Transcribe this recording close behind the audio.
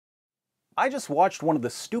I just watched one of the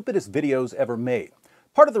stupidest videos ever made.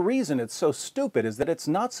 Part of the reason it's so stupid is that it's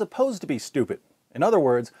not supposed to be stupid. In other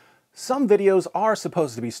words, some videos are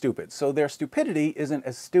supposed to be stupid, so their stupidity isn't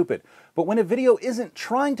as stupid. But when a video isn't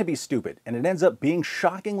trying to be stupid and it ends up being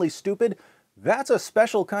shockingly stupid, that's a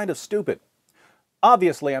special kind of stupid.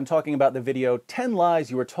 Obviously, I'm talking about the video 10 Lies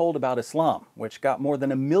You Were Told About Islam, which got more than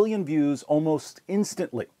 1 million views almost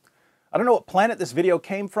instantly. I don't know what planet this video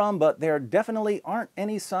came from, but there definitely aren't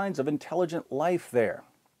any signs of intelligent life there.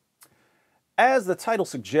 As the title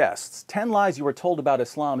suggests, 10 Lies You Were Told About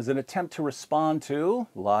Islam is an attempt to respond to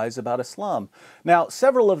lies about Islam. Now,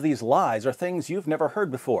 several of these lies are things you've never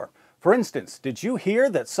heard before. For instance, did you hear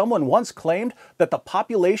that someone once claimed that the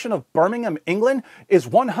population of Birmingham, England is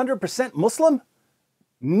 100% Muslim?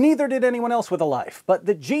 Neither did anyone else with a life, but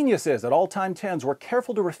the genius is that All Time 10s were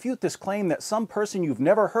careful to refute this claim that some person you've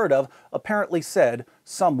never heard of apparently said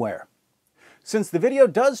somewhere. Since the video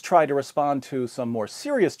does try to respond to some more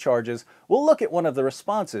serious charges, we'll look at one of the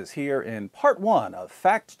responses here in part 1 of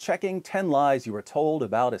Fact-Checking 10 Lies You Were Told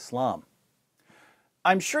About Islam.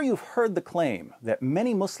 I'm sure you've heard the claim that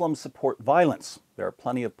many Muslims support violence. There are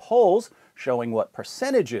plenty of polls showing what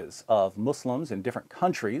percentages of Muslims in different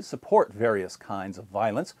countries support various kinds of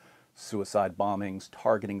violence, suicide bombings,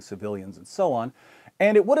 targeting civilians, and so on.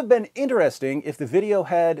 And it would have been interesting if the video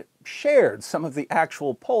had shared some of the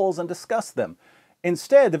actual polls and discussed them.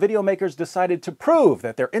 Instead, the video makers decided to prove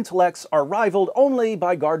that their intellects are rivaled only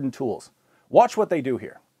by garden tools. Watch what they do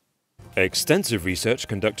here. Extensive research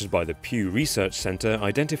conducted by the Pew Research Center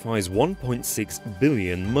identifies 1.6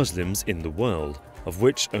 billion Muslims in the world, of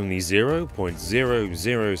which only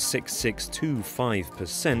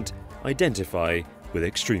 0.006625% identify with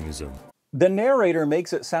extremism. The narrator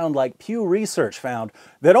makes it sound like Pew Research found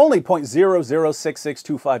that only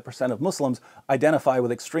 0.006625% of Muslims identify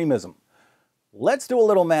with extremism. Let's do a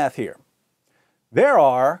little math here. There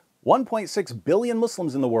are 1.6 billion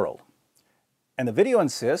Muslims in the world, and the video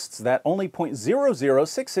insists that only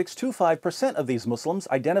 0.006625% of these Muslims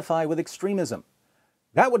identify with extremism.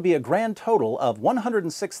 That would be a grand total of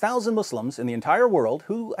 106,000 Muslims in the entire world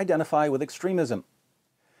who identify with extremism.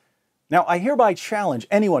 Now, I hereby challenge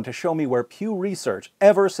anyone to show me where Pew Research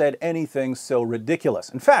ever said anything so ridiculous.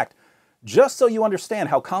 In fact, just so you understand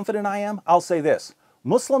how confident I am, I'll say this.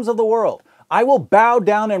 Muslims of the world, I will bow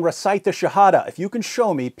down and recite the Shahada if you can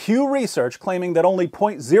show me Pew Research claiming that only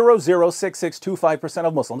 0.006625%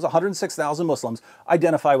 of Muslims, 106,000 Muslims,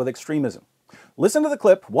 identify with extremism. Listen to the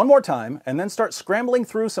clip one more time and then start scrambling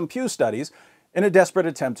through some Pew studies in a desperate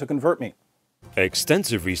attempt to convert me.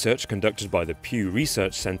 Extensive research conducted by the Pew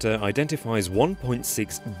Research Center identifies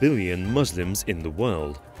 1.6 billion Muslims in the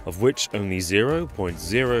world, of which only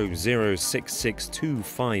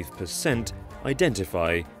 0.006625%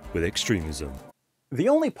 identify with extremism. The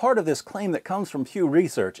only part of this claim that comes from Pew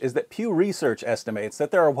Research is that Pew Research estimates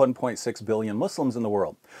that there are 1.6 billion Muslims in the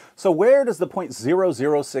world. So where does the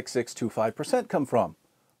 0.006625% come from?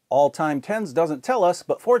 All Time 10s doesn't tell us,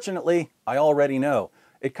 but fortunately, I already know.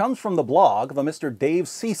 It comes from the blog of a Mr. Dave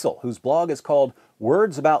Cecil, whose blog is called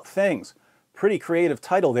Words About Things. Pretty creative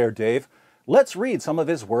title there, Dave. Let's read some of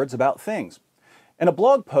his words about things. In a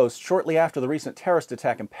blog post shortly after the recent terrorist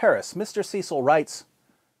attack in Paris, Mr. Cecil writes,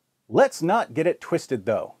 "Let's not get it twisted,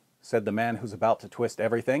 though," said the man who's about to twist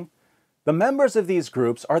everything. "The members of these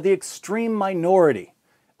groups are the extreme minority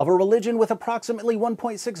of a religion with approximately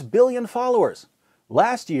 1.6 billion followers.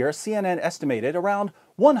 Last year, CNN estimated around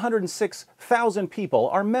 106,000 people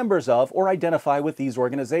are members of or identify with these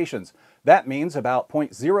organizations. That means about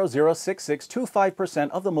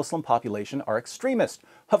 0.006625% of the Muslim population are extremist.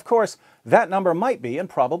 Of course, that number might be and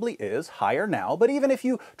probably is higher now, but even if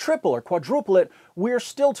you triple or quadruple it, we're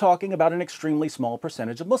still talking about an extremely small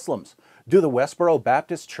percentage of Muslims. Do the Westboro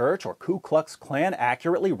Baptist Church or Ku Klux Klan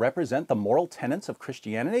accurately represent the moral tenets of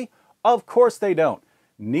Christianity? Of course they don't.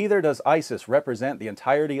 Neither does ISIS represent the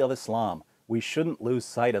entirety of Islam. We shouldn't lose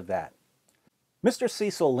sight of that." Mr.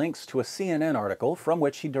 Cecil links to a CNN article from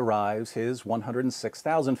which he derives his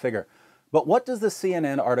 106,000 figure. But what does the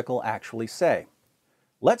CNN article actually say?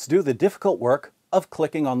 Let's do the difficult work of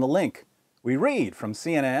clicking on the link. We read from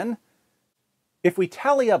CNN, "If we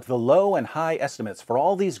tally up the low and high estimates for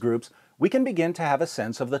all these groups, we can begin to have a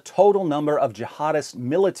sense of the total number of jihadist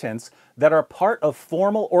militants that are part of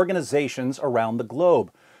formal organizations around the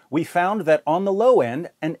globe. We found that on the low end,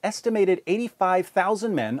 an estimated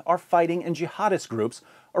 85,000 men are fighting in jihadist groups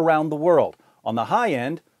around the world. On the high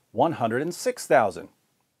end, 106,000.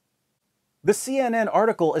 The CNN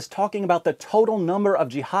article is talking about the total number of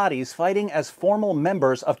jihadis fighting as formal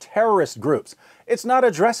members of terrorist groups. It's not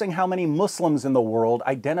addressing how many Muslims in the world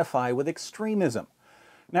identify with extremism.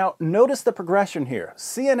 Now, notice the progression here.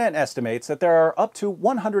 CNN estimates that there are up to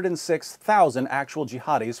 106,000 actual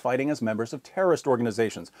jihadis fighting as members of terrorist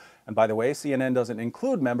organizations. And by the way, CNN doesn't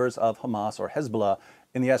include members of Hamas or Hezbollah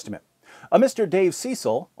in the estimate. A Mr. Dave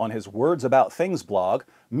Cecil, on his Words About Things blog,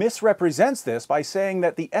 misrepresents this by saying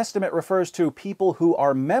that the estimate refers to people who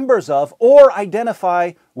are members of or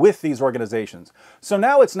identify with these organizations. So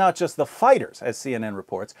now it's not just the fighters, as CNN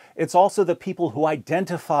reports, it's also the people who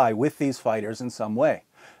identify with these fighters in some way.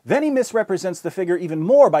 Then he misrepresents the figure even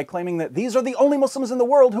more by claiming that these are the only Muslims in the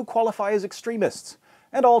world who qualify as extremists.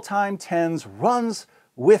 And All Time Tens runs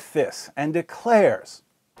with this and declares,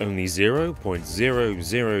 only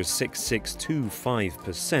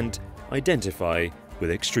 0.006625% identify with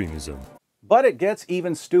extremism. But it gets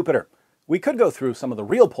even stupider. We could go through some of the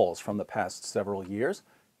real polls from the past several years.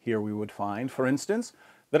 Here we would find, for instance,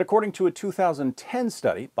 that according to a 2010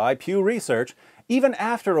 study by Pew Research, even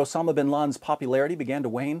after Osama bin Laden's popularity began to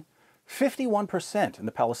wane, 51% in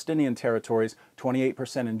the Palestinian territories,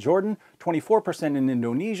 28% in Jordan, 24% in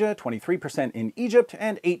Indonesia, 23% in Egypt,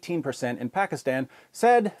 and 18% in Pakistan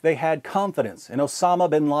said they had confidence in Osama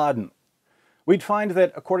bin Laden. We'd find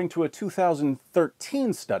that according to a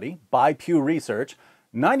 2013 study by Pew Research,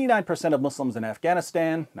 99% of Muslims in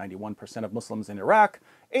Afghanistan, 91% of Muslims in Iraq,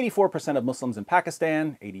 84% of Muslims in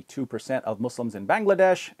Pakistan, 82% of Muslims in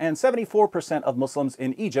Bangladesh, and 74% of Muslims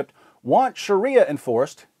in Egypt want Sharia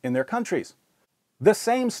enforced in their countries. The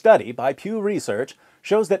same study by Pew Research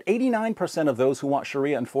shows that 89% of those who want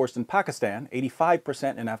Sharia enforced in Pakistan,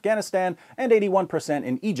 85% in Afghanistan, and 81%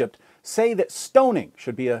 in Egypt say that stoning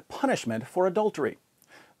should be a punishment for adultery.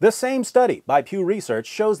 The same study by Pew Research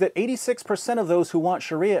shows that 86% of those who want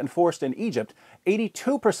Sharia enforced in Egypt,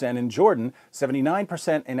 82% in Jordan,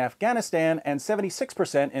 79% in Afghanistan, and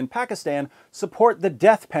 76% in Pakistan support the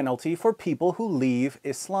death penalty for people who leave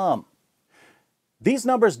Islam. These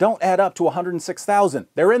numbers don't add up to 106,000.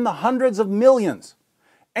 They're in the hundreds of millions.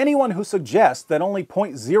 Anyone who suggests that only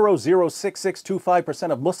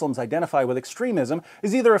 0.006625% of Muslims identify with extremism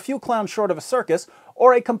is either a few clowns short of a circus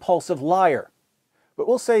or a compulsive liar. But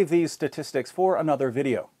we'll save these statistics for another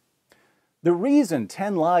video. The reason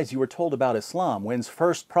 10 lies you were told about Islam wins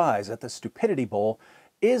first prize at the Stupidity Bowl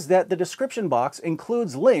is that the description box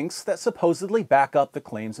includes links that supposedly back up the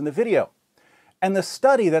claims in the video. And the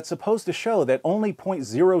study that's supposed to show that only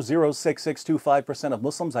 0.006625% of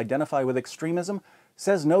Muslims identify with extremism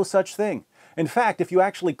says no such thing. In fact, if you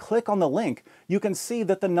actually click on the link, you can see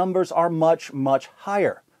that the numbers are much, much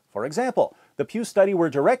higher. For example, the Pew study we're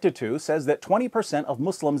directed to says that 20% of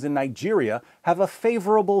Muslims in Nigeria have a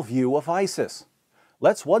favorable view of ISIS.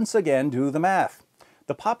 Let's once again do the math.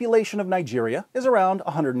 The population of Nigeria is around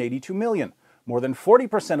 182 million. More than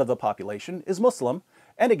 40% of the population is Muslim.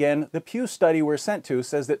 And again, the Pew study we're sent to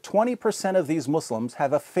says that 20% of these Muslims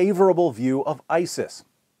have a favorable view of ISIS.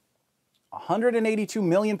 182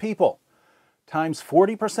 million people times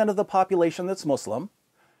 40% of the population that's Muslim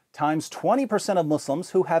times 20% of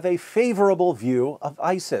Muslims who have a favorable view of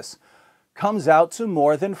ISIS comes out to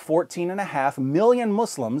more than 14.5 million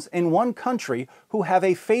Muslims in one country who have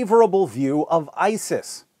a favorable view of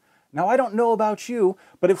ISIS. Now, I don't know about you,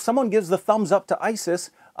 but if someone gives the thumbs up to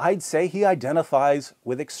ISIS, I'd say he identifies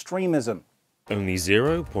with extremism. Only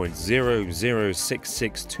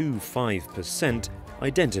 0.006625%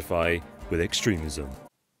 identify with extremism.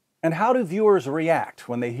 And how do viewers react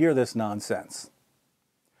when they hear this nonsense?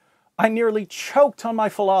 I nearly choked on my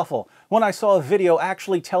falafel when I saw a video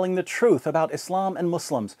actually telling the truth about Islam and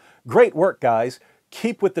Muslims. Great work, guys.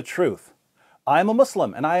 Keep with the truth. I'm a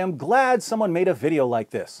Muslim, and I am glad someone made a video like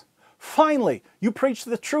this. Finally, you preached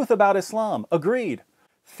the truth about Islam. Agreed.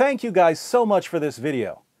 Thank you guys so much for this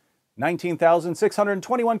video.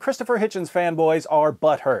 19,621 Christopher Hitchens fanboys are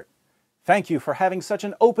butthurt. Thank you for having such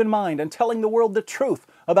an open mind and telling the world the truth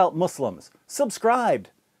about Muslims. Subscribed.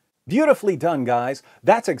 Beautifully done, guys.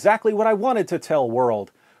 That's exactly what I wanted to tell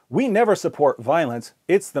world. We never support violence.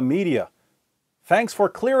 It's the media. Thanks for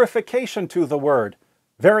clarification to the word.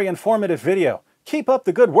 Very informative video. Keep up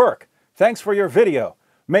the good work. Thanks for your video.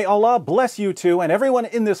 May Allah bless you too and everyone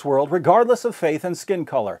in this world, regardless of faith and skin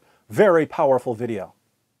color. Very powerful video.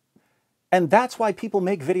 And that's why people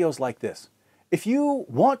make videos like this. If you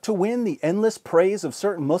want to win the endless praise of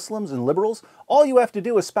certain Muslims and liberals, all you have to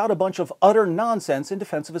do is spout a bunch of utter nonsense in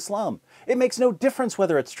defense of Islam. It makes no difference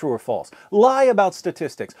whether it's true or false. Lie about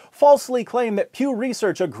statistics. Falsely claim that Pew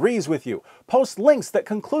Research agrees with you. Post links that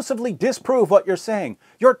conclusively disprove what you're saying.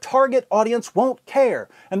 Your target audience won't care.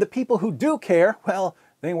 And the people who do care, well,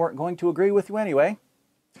 they weren't going to agree with you anyway.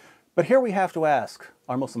 But here we have to ask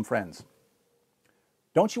our Muslim friends,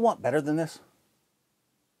 don't you want better than this?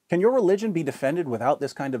 Can your religion be defended without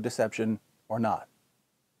this kind of deception or not?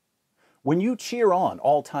 When you cheer on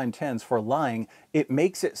all-time 10s for lying, it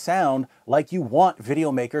makes it sound like you want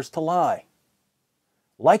video makers to lie.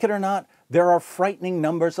 Like it or not, there are frightening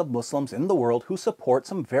numbers of Muslims in the world who support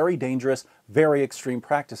some very dangerous, very extreme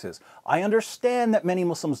practices. I understand that many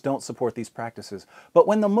Muslims don't support these practices, but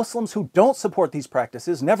when the Muslims who don't support these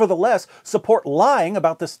practices nevertheless support lying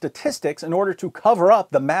about the statistics in order to cover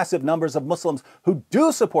up the massive numbers of Muslims who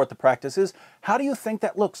do support the practices, how do you think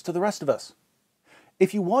that looks to the rest of us?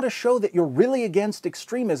 If you want to show that you're really against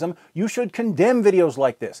extremism, you should condemn videos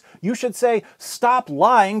like this. You should say, stop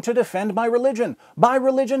lying to defend my religion. My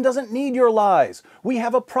religion doesn't need your lies. We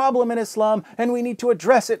have a problem in Islam and we need to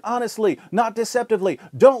address it honestly, not deceptively.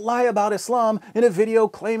 Don't lie about Islam in a video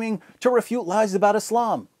claiming to refute lies about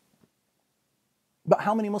Islam. But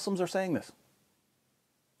how many Muslims are saying this?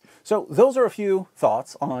 So those are a few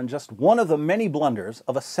thoughts on just one of the many blunders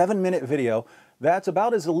of a 7-minute video that's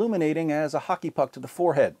about as illuminating as a hockey puck to the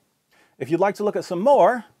forehead. If you'd like to look at some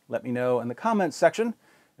more, let me know in the comments section.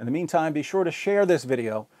 In the meantime, be sure to share this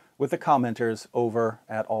video with the commenters over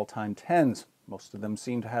at All Time 10s. Most of them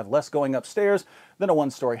seem to have less going upstairs than a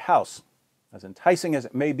one-story house. As enticing as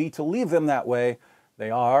it may be to leave them that way, they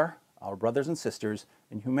are our brothers and sisters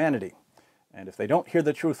in humanity. And if they don't hear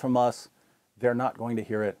the truth from us, they're not going to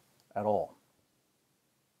hear it at all.